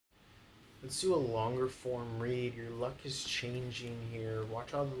Let's do a longer form read. Your luck is changing here.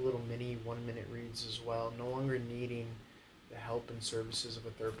 Watch all the little mini 1 minute reads as well. No longer needing the help and services of a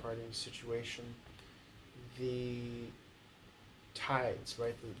third party in a situation. The tides,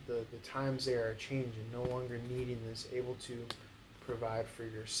 right? The times there are changing. No longer needing this, able to provide for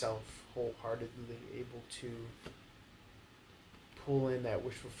yourself wholeheartedly, able to pull in that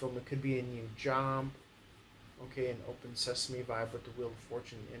wish fulfillment. Could be a new job, okay, an open sesame vibe with the Wheel of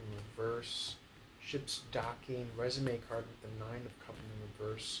Fortune in reverse. Ship's docking, resume card with the Nine of Cups in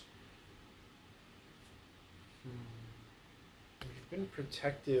reverse. You've been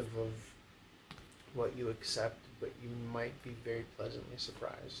protective of what you accept, but you might be very pleasantly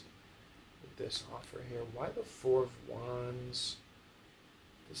surprised with this offer here. Why the Four of Wands?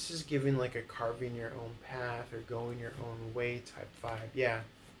 This is giving like a carving your own path or going your own way type vibe. Yeah.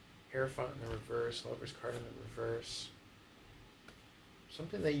 Hierophant in the reverse, Lover's card in the reverse.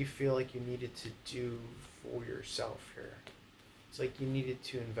 Something that you feel like you needed to do for yourself here. It's like you needed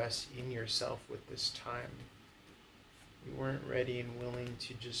to invest in yourself with this time. You weren't ready and willing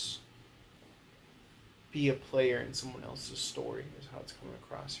to just be a player in someone else's story, is how it's coming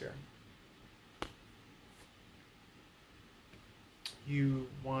across here. You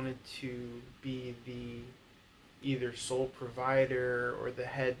wanted to be the either sole provider or the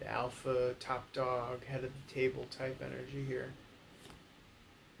head alpha, top dog, head of the table type energy here.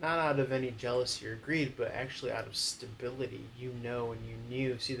 Not out of any jealousy or greed, but actually out of stability. You know and you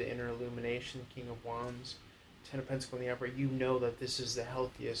knew. See the inner illumination, King of Wands, Ten of Pentacles in the upright. You know that this is the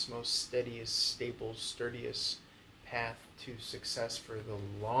healthiest, most steadiest, stable, sturdiest path to success for the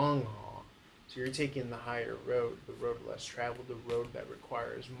long haul. So you're taking the higher road, the road less traveled, the road that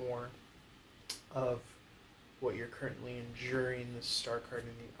requires more of what you're currently enduring. The Star card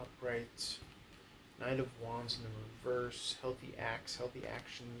in the upright, Knight of Wands in the reverse, healthy acts, healthy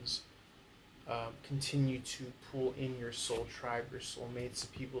actions. Continue to pull in your soul tribe, your soulmates,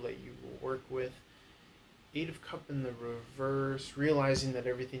 the people that you will work with. Eight of Cups in the reverse, realizing that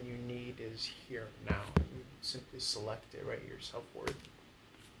everything you need is here now. You simply select it, right? Your self-worth,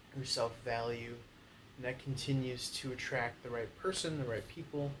 your self-value, and that continues to attract the right person, the right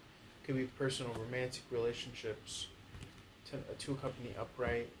people. Could be personal, romantic relationships. Two of Cups in the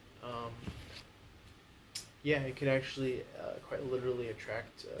upright. Yeah, it could actually quite literally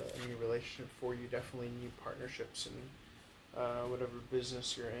attract a new relationship for you. Definitely new partnerships in whatever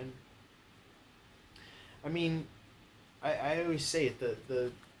business you're in. I mean, I always say it,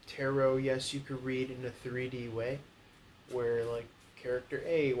 the tarot, yes, you could read in a 3D way, where like character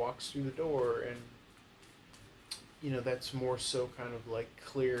A walks through the door and, you know, that's more so kind of like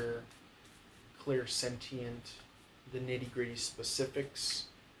clear sentient, the nitty gritty specifics.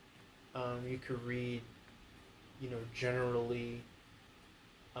 You could read, you know, generally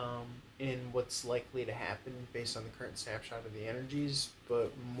in what's likely to happen based on the current snapshot of the energies,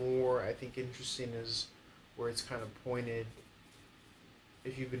 but more I think interesting is where it's kind of pointed,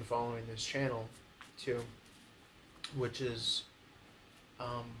 if you've been following this channel too, which is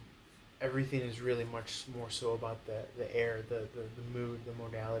everything is really much more so about the air, the mood, the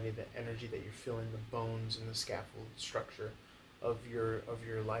modality, the energy that you're feeling, the bones and the scaffold structure of your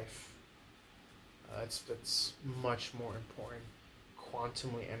life. That's much more important,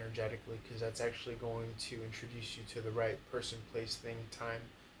 quantumly, energetically, because that's actually going to introduce you to the right person, place, thing, time,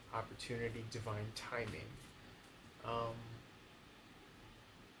 opportunity, divine timing.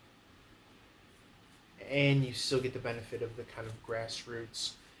 And you still get the benefit of the kind of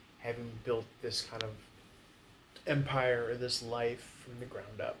grassroots, having built this kind of empire or this life from the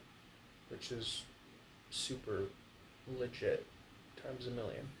ground up, which is super legit times a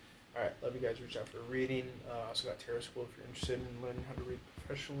million. All right, love you guys. Reach out for a reading. Also got Tarot School if you're interested in learning how to read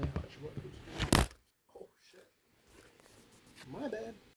professionally. Oh shit, my bad.